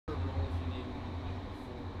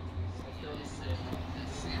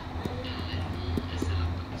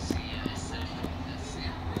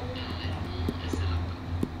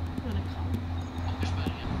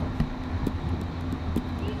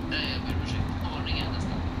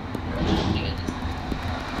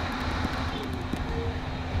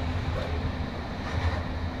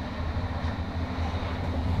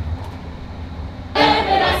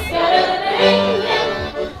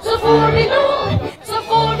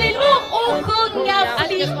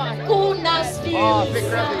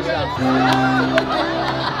Vi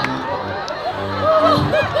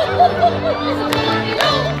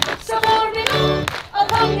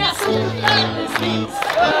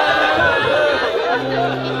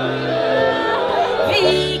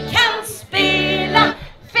kan spela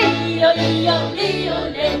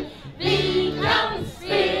fiolin. Vi kan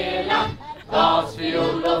spela bas,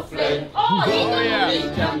 fiol och flöjt. Vi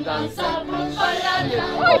kan dansa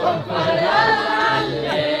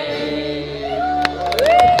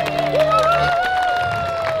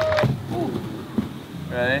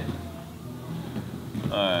Ready?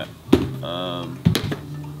 Alright.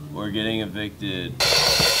 We're getting evicted.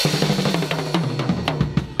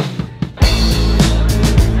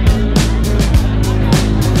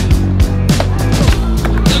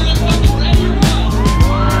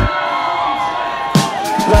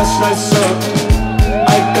 Last night sucked,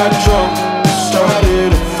 I got drunk,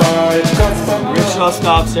 started a fight. We're gonna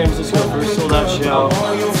stop San Francisco for a sold out show.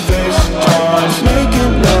 On your FaceTime,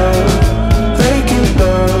 making love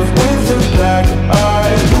with a black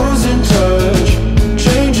eye, losing touch,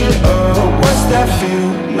 change it up, what's that feel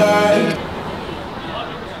like?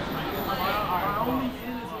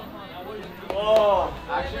 Oh,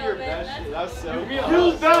 actually your best shit, that's so good. You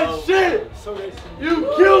killed that shit!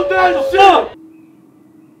 You killed that shit!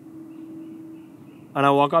 And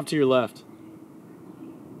I walk off to your left.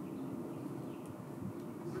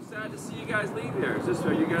 We're sad to see you guys leave here. Is this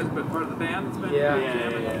you guys been part of the band that's been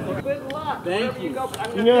Yeah. Good luck. Thank you. I'm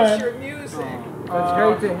gonna miss your music. That's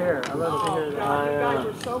great to hear. I love to hear that. God,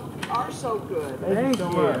 you guys are so good. Thank you.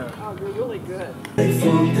 Oh, you're really good.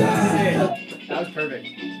 That was perfect.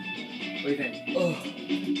 What do you think?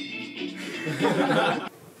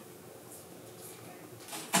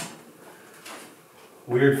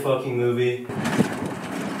 Weird fucking movie.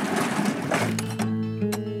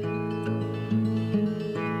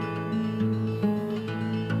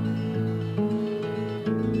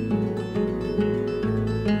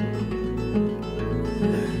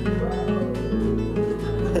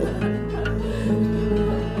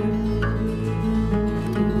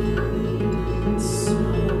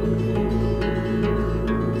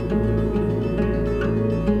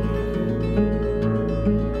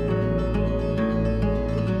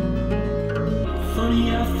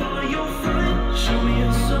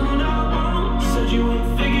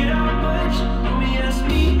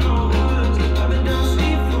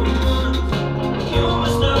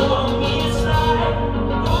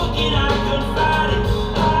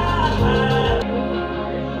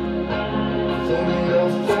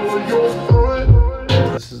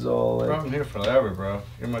 This is all like... Bro, I'm here forever, bro.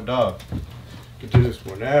 You're my dog. You can do this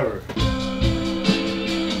whenever.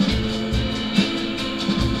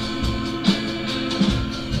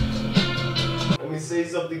 Let me say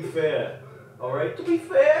something fair. Alright, to be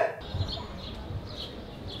fair?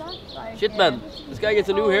 Shit, man. This guy gets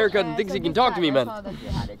a new haircut and thinks he can talk to me, man.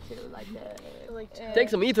 Take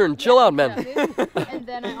some ether and chill out, man. And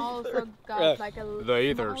then I also got like a... The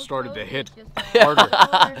ether started to hit harder.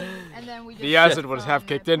 The acid was half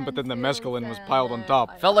kicked in, but then the mescaline was piled on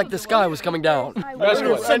top. Felt like the sky was coming down.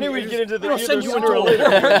 Mescaline. I knew we'd get into the We'll send you into a little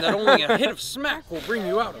that only a hit of smack will bring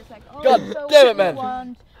you out of. God damn it,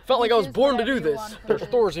 man. Felt like I was born to do this. There's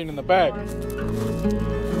Thorazine in the bag.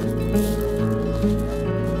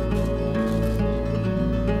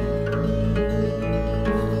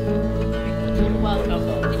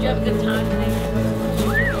 Welcome. Did you have a good time today?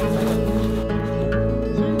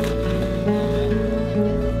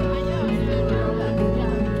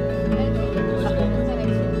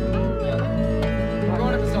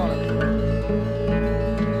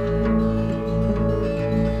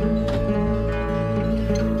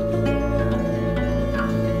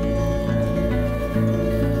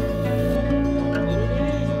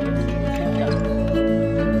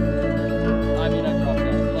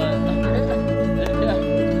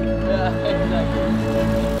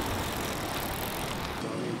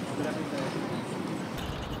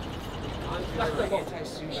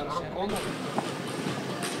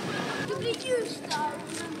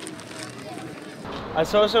 I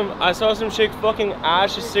saw some chick fucking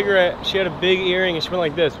ash a cigarette. She had a big earring and she went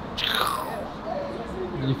like this.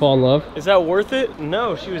 Did you fall in love? Is that worth it?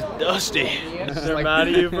 No, she was dusty. They're mad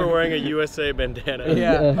at you for wearing a USA bandana.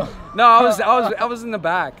 Yeah. No, I was in the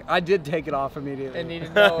back. I did take it off immediately. I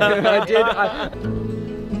needed to know. I did.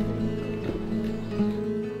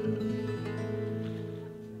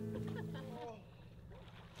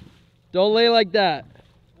 Don't lay like that.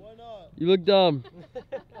 Why not? You look dumb.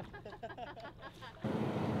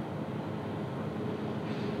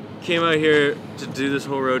 Came out here to do this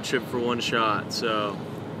whole road trip for one shot, so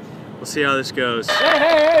we'll see how this goes.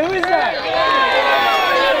 Hey, who is that?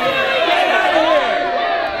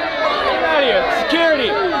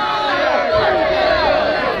 security.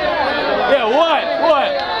 Yeah, what?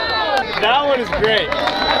 That one is great.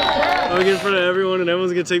 I'm gonna get in front of everyone and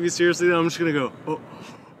everyone's gonna take me seriously, and I'm just gonna go, oh.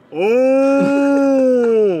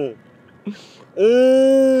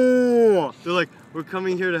 Oh. They're like, we're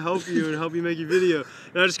coming here to help you and help you make your video.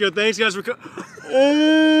 And I just go, thanks guys for coming.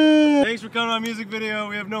 Oh. Thanks for coming to my music video.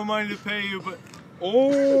 We have no money to pay you, but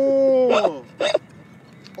oh.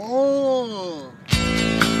 Oh.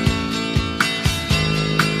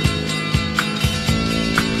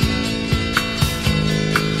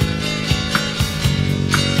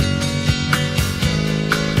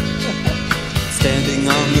 Standing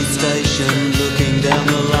on the station, looking down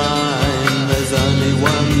the line. There's only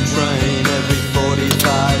one train every 45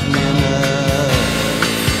 minutes.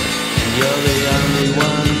 You're the only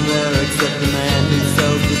one there except the man who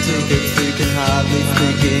sells the tickets, who can hardly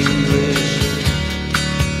speak English.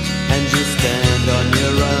 And you stand on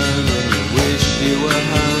your own and you wish you were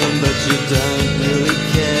home, but you don't really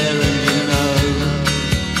care, and you know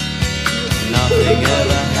nothing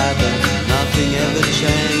ever happens, nothing ever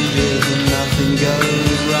changes, and nothing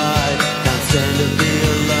goes right. Can't stand to be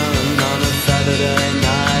alone on a Saturday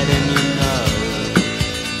night, and you know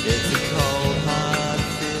it's a cold, hard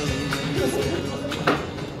feeling when you stand on.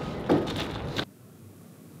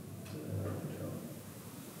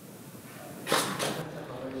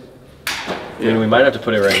 I mean, we might have to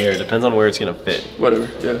put it right here. It depends on where it's gonna fit. Whatever,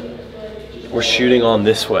 yeah. We're shooting on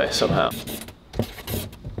this way somehow.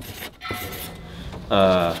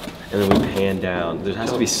 And then we pan down. There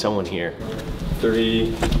has to be someone here.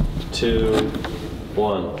 3, 2,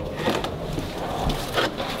 1.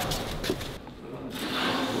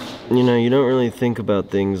 You know, you don't really think about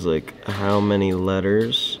things like how many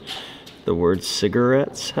letters the word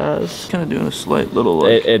cigarettes has. Kind of doing a slight little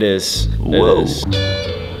like. It is. Whoa. It is.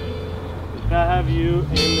 Can I have you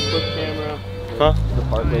and the flip camera? Huh? The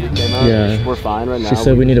park lady came out. Yeah. We're fine right now. She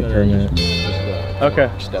said we need a permit. Okay.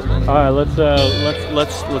 All right. Let's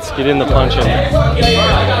get in the punch in. You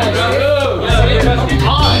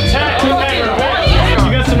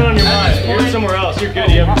got something on your mind. You're somewhere else. You're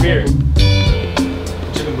good. You have a beer.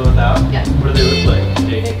 Took them both out? Yeah. What do they look like?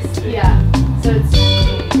 Yeah. So it's.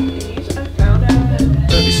 I found out that.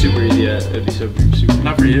 That'd be super easy. Yeah. It'd be super easy.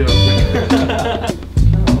 Not for you.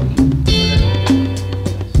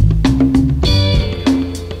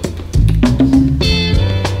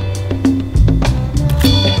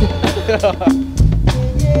 Yeah,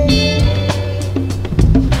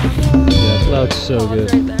 that looks so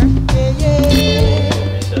good. Reset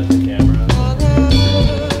the camera.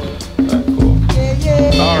 Alright, cool.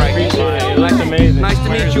 Alright, that's amazing. Nice to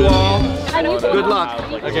meet you all. Good luck.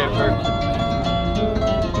 Okay, perfect.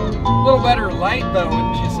 A little better light though,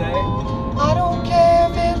 wouldn't you say? I don't care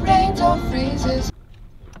if it rains or freezes.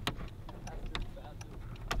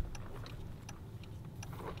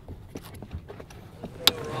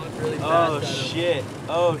 Oh shit.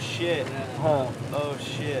 Oh shit. Huh. Oh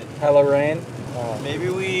shit. Hella rain. Maybe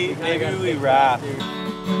we rap.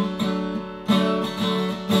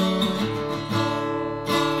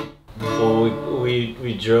 Well,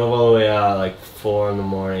 we drove all the way out at like 4 in the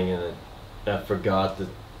morning, and I forgot the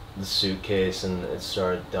suitcase, and it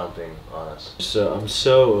started dumping on us. So I'm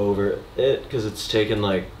so over it because it's taken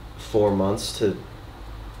like 4 months to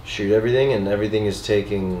shoot everything, and everything is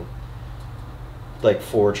taking like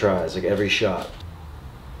 4 tries, like every shot.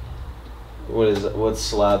 What's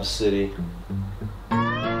Slab City?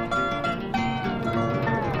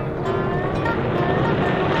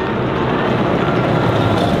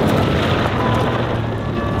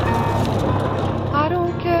 I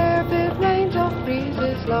don't care if it rains or freezes,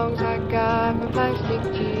 as long as I got my plastic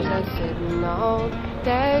cheese that's sitting on the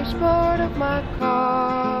dashboard of my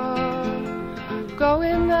car.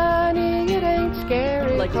 Going 90, it ain't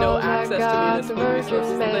scary, like no access to municipal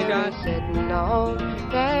resources that they got. Sitting on the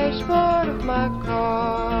dashboard of my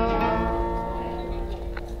car.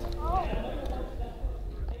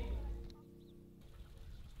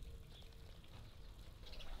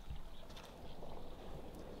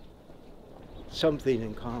 Something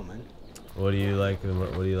in common. What do you like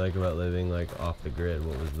about living like off the grid?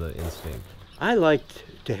 What was the instinct? I liked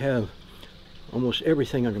to have almost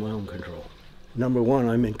everything under my own control. Number one,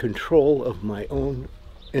 I'm in control of my own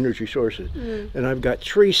energy sources. And I've got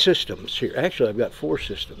 3 systems here. Actually, I've got 4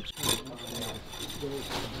 systems.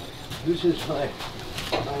 This is I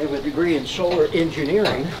have a degree in solar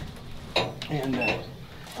engineering, and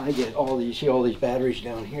I get all these, see all these batteries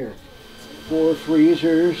down here. 4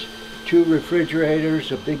 freezers, 2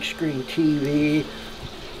 refrigerators, a big screen TV.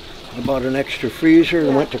 I bought an extra freezer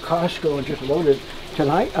and went to Costco and just loaded.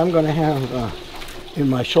 Tonight I'm going to have in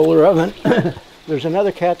my solar oven there's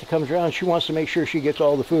another cat that comes around. She wants to make sure she gets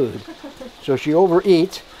all the food. So she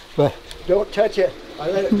overeats, but don't touch it. I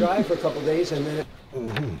let it dry for a couple days and then it...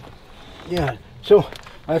 Yeah, so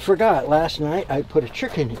I forgot. Last night I put a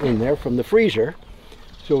chicken in there from the freezer.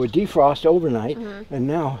 So it would defrost overnight, and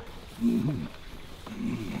now... And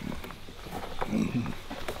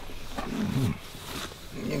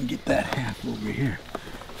get that half over here.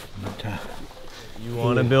 But, you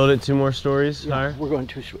want to build it 2 more stories higher? We're going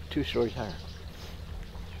two stories higher.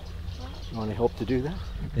 You want to help to do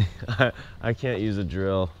that? I can't use a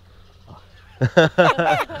drill.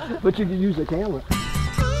 But you can use the camera.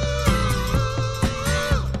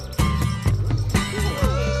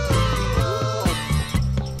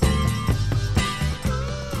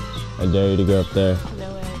 I dare you to go up there.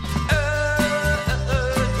 No way.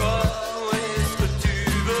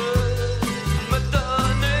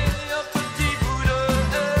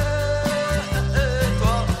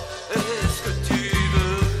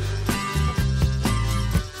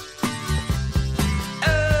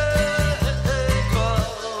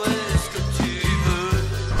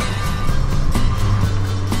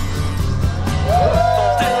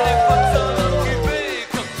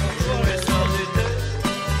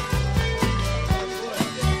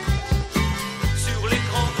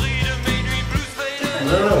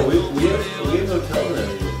 No, we have hotel there.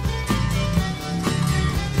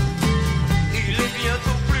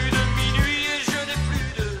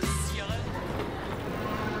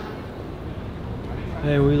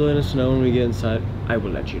 Hey, will you let us know when we get inside? I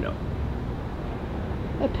will let you know.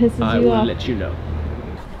 That pisses you off. I will let you know.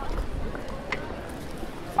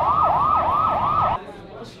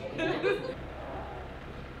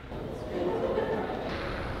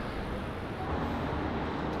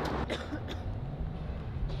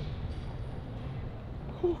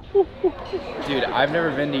 Dude, I've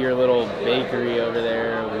never been to your little bakery over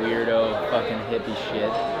there, weirdo fucking hippie shit.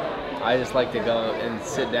 I just like to go and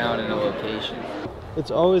sit down in a location.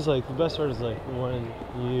 It's always like, the best part is like when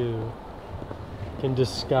you can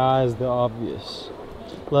disguise the obvious.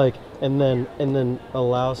 Like, and then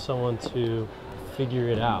allow someone to figure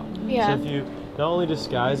it out. Yeah. So if you not only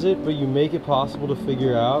disguise it, but you make it possible to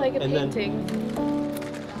figure out. Like a and painting.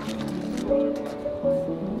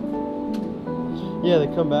 Yeah, they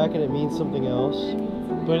come back and it means something else.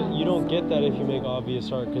 But you don't get that if you make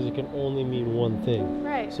obvious art, because it can only mean one thing.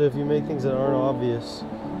 Right. So if you make things that aren't obvious,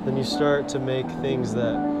 then you start to make things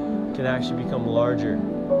that can actually become larger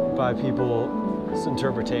by people's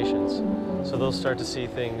interpretations. So they'll start to see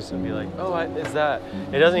things and be like, oh, it's that.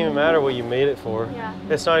 It doesn't even matter what you made it for. Yeah.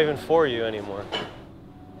 It's not even for you anymore.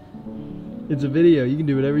 It's a video. You can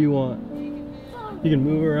do whatever you want. You can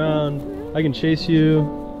move around. I can chase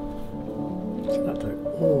you. It's got the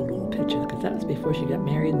old pictures, because that was before she got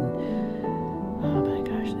married. And oh my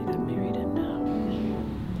gosh, they got married and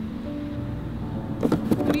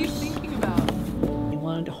What are you thinking about? he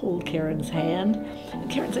wanted to hold Karen's hand. And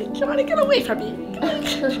Karen said, Johnny, get away from me.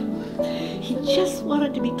 He just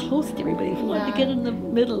wanted to be close to everybody. He wanted to get in the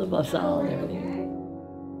middle of us all and everything.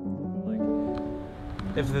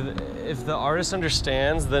 If the artist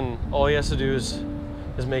understands, then all he has to do is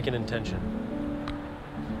make an intention.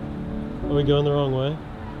 Are we going the wrong way?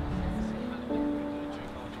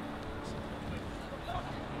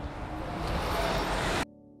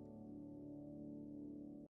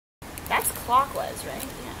 That's clockwise, right?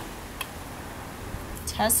 Yeah.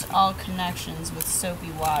 Test all connections with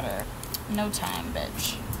soapy water. No time,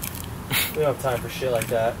 bitch. We don't have time for shit like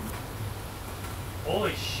that.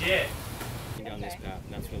 Holy shit! Down this path,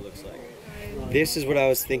 and that's what it looks like. This is what I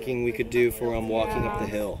was thinking we could do for when I'm walking up the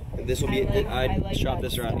hill. This will be, I shot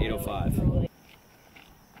this around 8:05.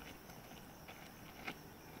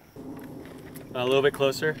 A little bit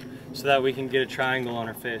closer, so that we can get a triangle on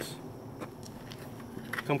her face.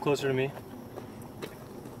 Come closer to me.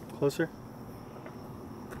 Closer.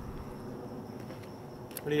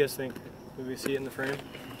 What do you guys think? Do we see it in the frame?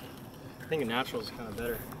 I think a natural is kind of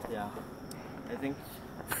better. Yeah, I think.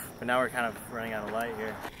 But now we're kind of running out of light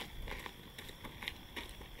here.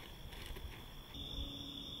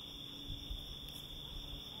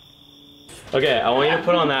 Okay, I want you to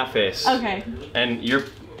put on that face. Okay. And you're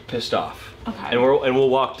pissed off. Okay. And we'll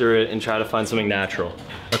walk through it and try to find something natural.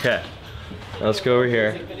 Okay. Now let's go over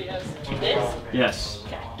here. This? Yes.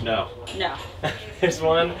 Okay. No. No. There's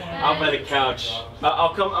one out by the couch.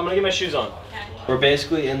 I'm gonna get my shoes on. Okay. We're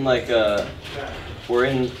basically in like we're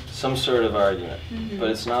in some sort of argument, but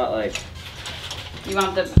it's not like. You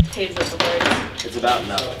want the page with the words? It's about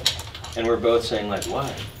nothing, and we're both saying like,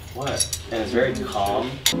 what, and it's very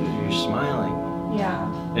calm. You're smiling.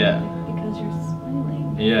 Yeah. Yeah. Because you're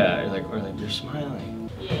smiling. Yeah. We're like, you're smiling.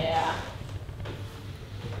 Yeah.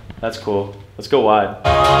 That's cool. Let's go wide.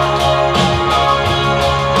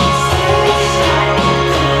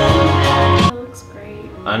 That looks great.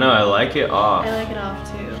 I know, I like it off. I like it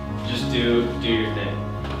off too. Just do your thing.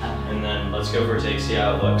 And then let's go for a take, see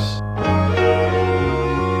how it looks. It's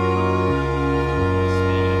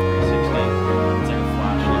like a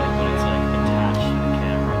flashlight, but it's like attached to the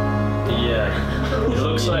camera. Yeah. It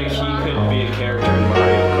looks like he could be a character in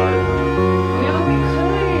Mario Kart. Yeah, we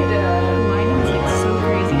could. Lighting's like so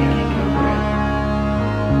crazy, I can't get over it.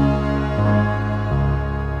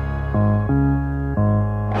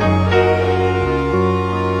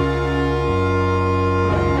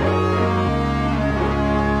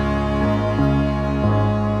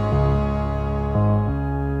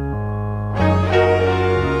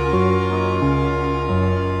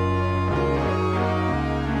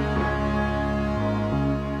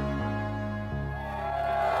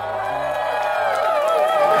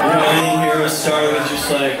 Started with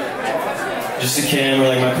just a camera,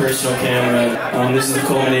 like my personal camera. This is the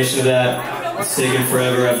culmination of that. It's taken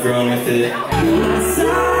forever. I've grown with it. 18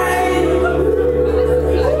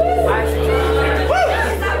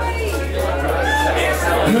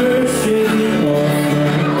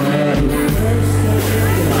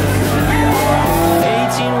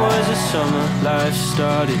 was a summer life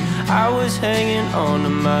started. I was hanging on to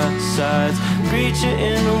my sides, preacher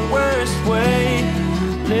in the worst way.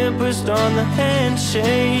 Limpest on the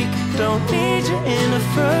handshake. Don't need you in the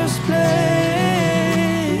first place.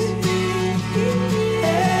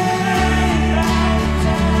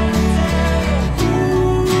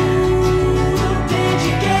 Did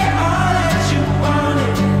you get all that you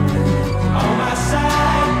wanted? On my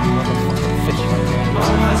side.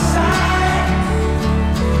 On my side.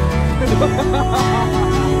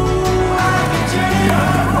 I can turn it on,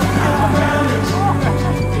 I promise.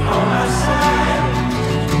 On my side.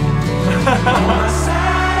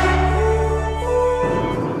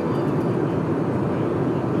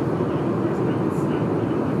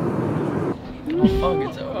 Oh, fuck,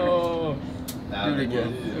 it's do it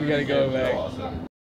again. We gotta go back.